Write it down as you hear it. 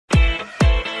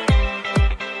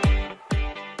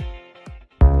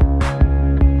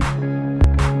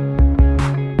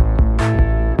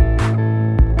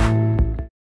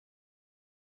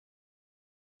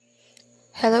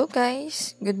Hello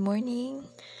guys, good morning.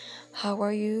 How are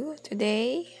you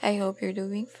today? I hope you're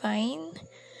doing fine.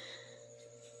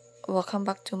 Welcome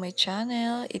back to my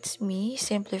channel. It's me,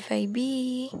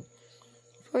 simplyfiveb.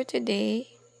 For today,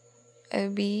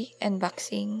 I'll be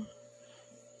unboxing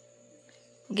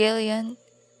GUYLIAN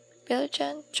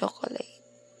Belgian chocolate.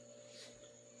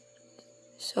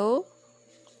 So,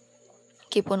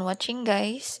 keep on watching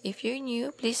guys. If you're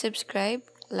new, please subscribe,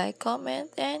 like,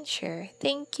 comment, and share.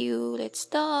 Thank you. Let's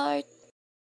start.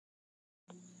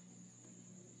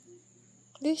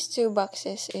 These two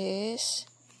boxes is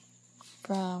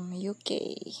from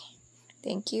UK.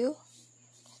 Thank you,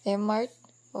 Mart,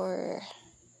 for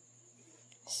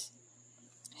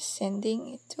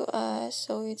sending it to us.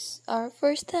 So it's our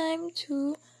first time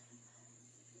to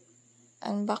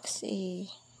unbox a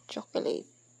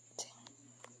chocolate.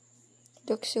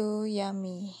 Looks so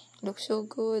yummy. Looks so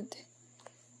good.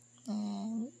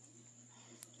 And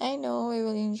I know we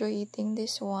will enjoy eating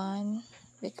this one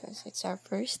because it's our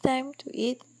first time to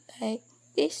eat like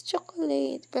this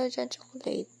chocolate, Belgian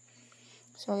chocolate.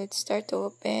 So let's start to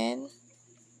open.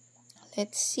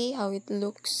 Let's see how it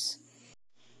looks.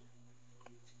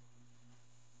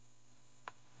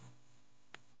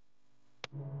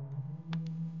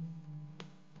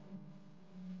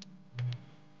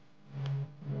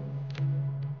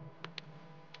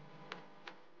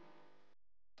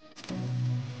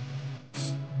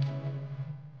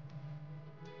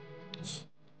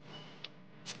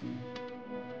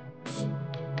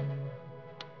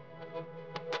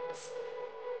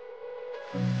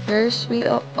 First, we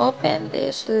open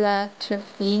this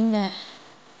TRUFFLINA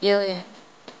GUYLIAN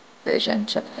Belgian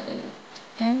chocolate.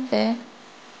 And then,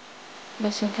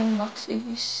 the second box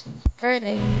is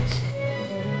PERLINES.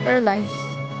 PERLINES.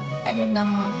 I don't know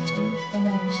how to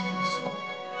pronounce this.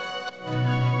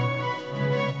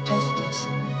 Just this.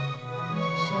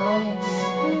 So,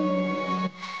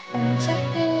 I'm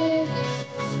excited.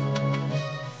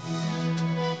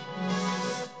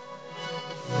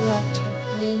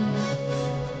 TRUFFLINA.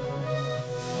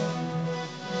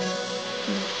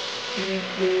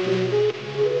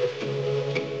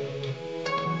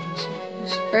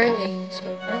 PERLINES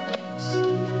or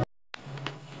PERLINES.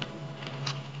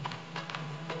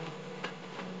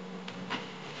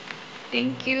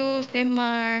 Thank you,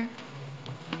 Semar.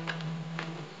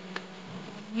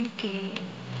 Okay.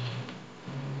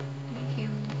 Thank you.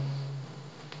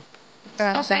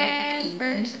 Open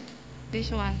first.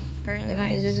 This one.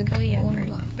 PERLINES.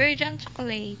 GUYLIAN Belgian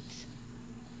chocolates.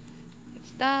 Let's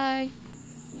start.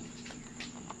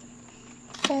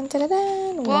 Dun, dun, dun,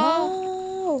 dun.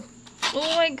 Wow!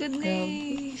 Oh my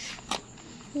goodness!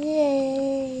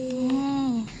 Yay!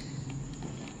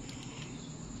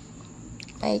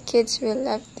 My kids will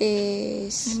love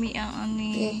this.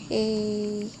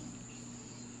 Yay!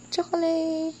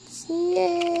 Chocolates!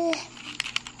 Yay!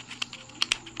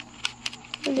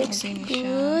 Looks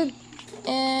good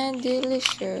and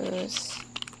delicious.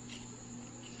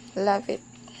 Love it.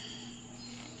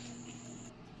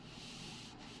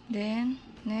 Then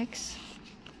next,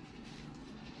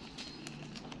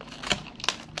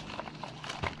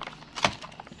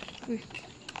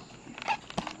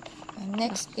 and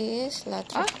next is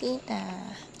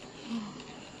TRUFFLINA.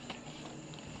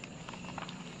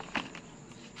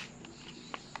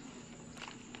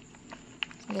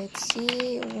 Let's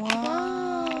see.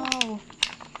 Wow!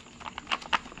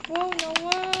 Wow! No,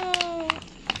 wow!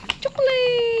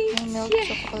 Chocolate! Milk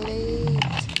chocolate.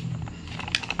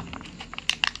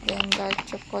 Then dark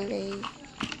chocolate.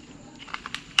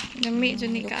 Looks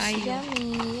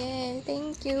yummy. Yeah,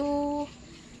 thank you.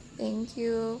 Thank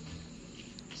you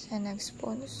sa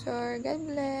nag-sponsor. God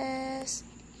bless.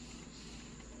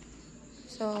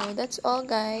 So, that's all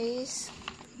guys.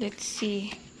 Let's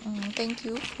see. Thank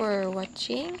you for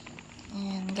watching.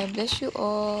 And God bless you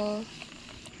all.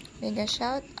 Mega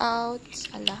shout out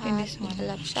sa lahat. Mega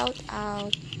love shout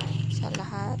out sa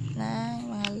lahat ng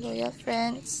mga loyal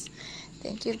friends.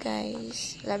 Thank you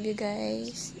guys. Love you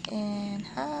guys. And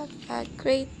have a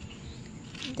great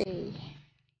day.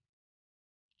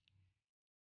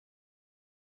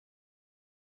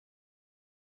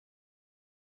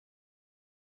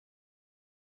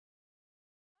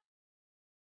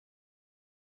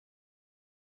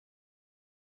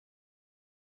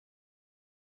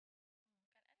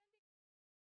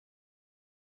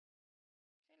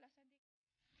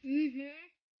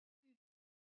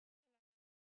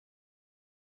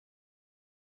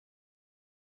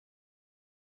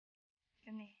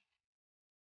 Kani.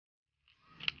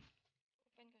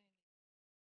 Open ko nito.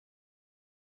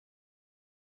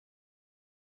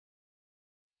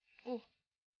 Oh.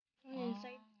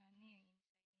 Inside.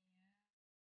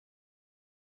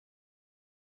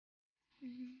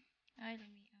 Ay,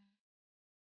 lumi.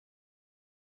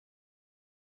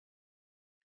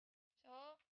 So,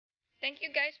 thank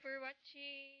you guys for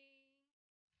watching.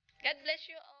 God bless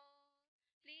you all.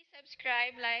 Please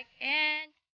subscribe, like,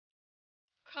 and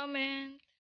comment.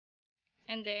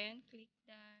 And then click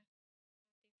the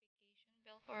notification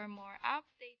bell for more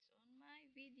updates on my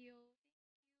video.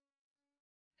 Thank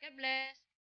you. God bless.